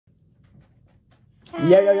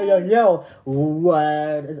Yo,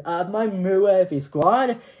 what is up, my movie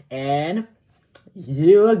squad? And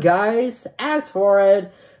you guys asked for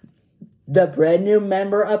it. The brand new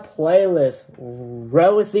member of PLYLIZT,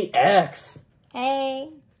 Rosie-X. Hey.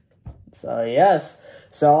 So, yes.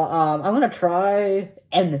 So, I'm gonna try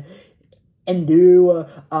and do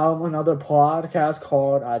another podcast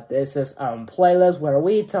called This is PLYLIZT, where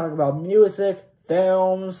we talk about music,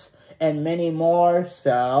 films, and many more.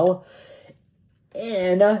 So,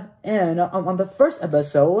 and on the first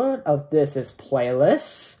episode of This is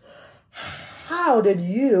PLYLIZT, how did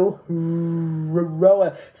you,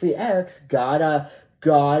 Rosie-X, got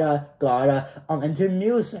into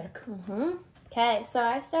music? Okay, so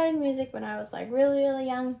I started music when I was like really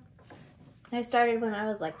young. I started when I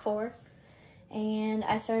was like 4, and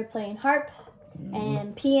I started playing harp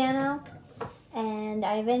and piano, and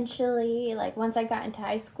I eventually, like, once I got into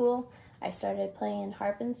high school, I started playing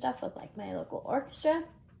harp and stuff with like my local orchestra.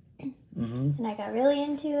 And I got really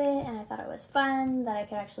into it, and I thought it was fun that I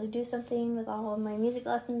could actually do something with all of my music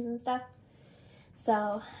lessons and stuff.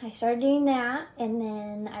 So I started doing that, and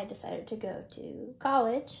then I decided to go to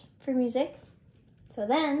college for music. So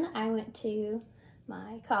then I went to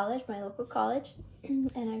my college, my local college,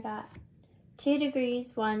 and I got 2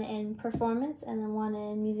 degrees, one in performance and then one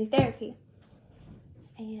in music therapy.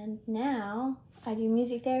 And now I do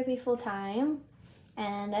music therapy full time.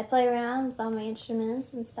 And I play around with all my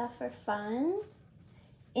instruments and stuff for fun.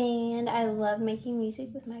 And I love making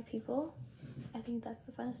music with my people. I think that's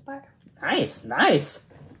the funnest part. Nice.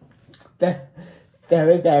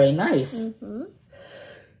 Very, very nice.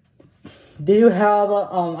 Do you have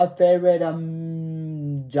a favorite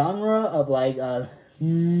genre of like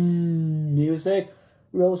music,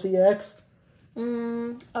 Rosie-X?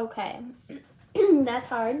 Okay. That's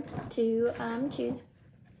hard to choose.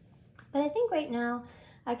 But I think right now,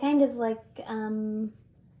 I kind of like,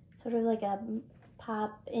 sort of like a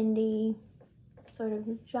pop, indie sort of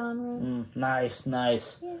genre. Nice.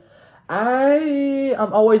 Yeah.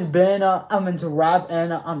 I'm always been, I'm into rap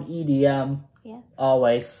and EDM. Yeah.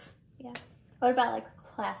 Always. Yeah. What about like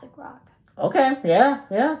classic rock? Okay, yeah,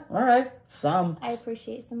 alright. Some. I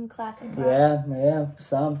appreciate some classic rock. Yeah,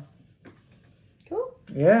 some. Cool.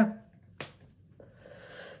 Yeah.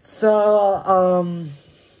 So,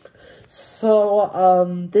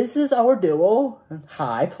 this is our duo.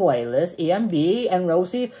 Hi, PLYLIZT, EMB, and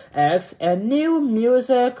Rosie-X, and new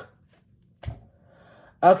music.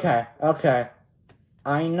 Okay.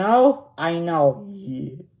 I know.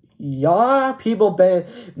 Y'all people been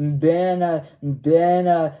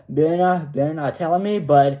telling me,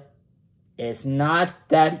 but it's not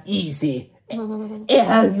that easy. It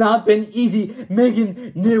has not been easy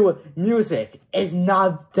making new music. It's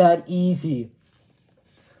not that easy.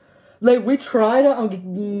 Like, we tried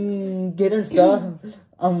getting stuff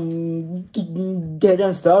from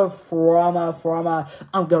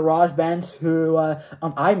GarageBand to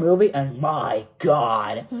iMovie, and my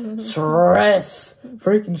God,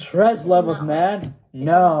 freaking stress levels, man.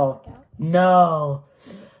 No.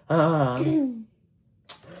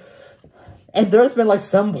 And there's been like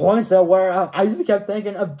some points that where I just kept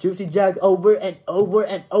thinking of Juicy Jack over and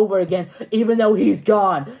over again, even though he's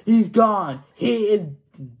gone. He is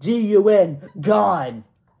GUN gone.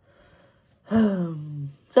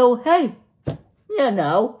 So hey,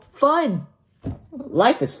 fun.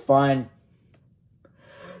 Life is fun.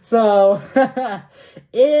 So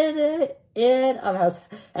it has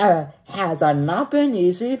not been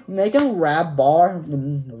easy making rap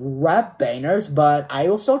bangers, but I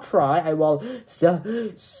will still try. I will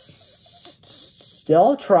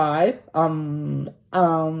still try.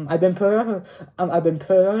 I've been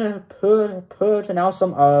putting out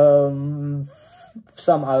some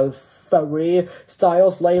free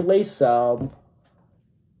styles lately, so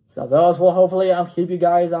those will hopefully keep you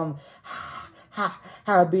guys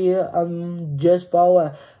happy just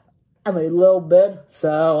for a little bit.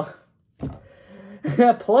 So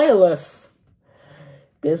PLYLIZT.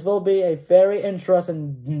 This will be a very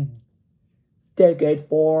interesting decade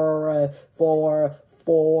for PLYLIZT.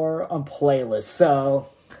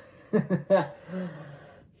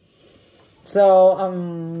 So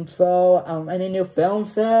any new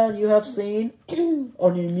films that you have seen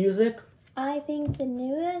or new music? I think the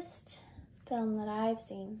newest film that I've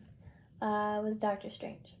seen was Doctor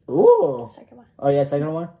Strange. Ooh. The second one. Oh yeah,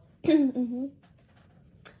 second one.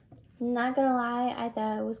 Not gonna lie, I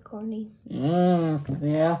thought it was corny. Yeah,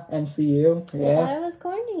 MCU. Yeah. I thought it was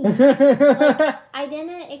corny. Like, I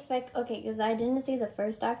didn't expect, because I didn't see the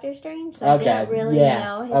first Doctor Strange, so I didn't really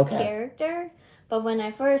know his character. But when I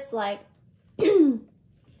first, watched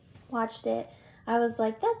it, I was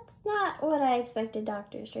like, that's not what I expected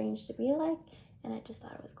Doctor Strange to be like, and I just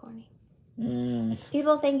thought it was corny.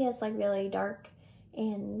 People think it's like really dark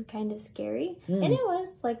and kind of scary, and it was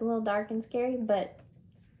like a little dark and scary, but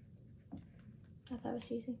I thought it was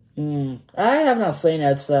cheesy. I have not seen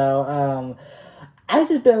it, so I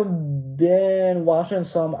just been watching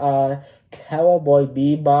some Cowboy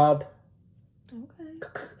Bebop,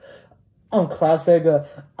 classic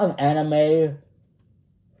anime,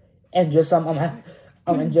 and just some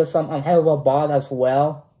Hello Boss as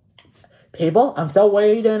well. People, I'm still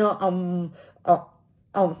waiting on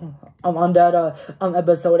that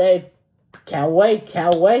episode 8. Can't wait.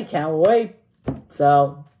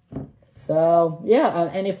 So yeah,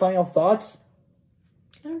 any final thoughts?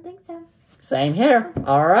 I don't think so. Same here.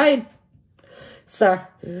 All right. So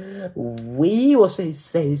we will see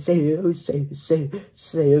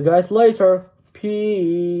you guys later.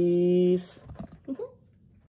 Peace.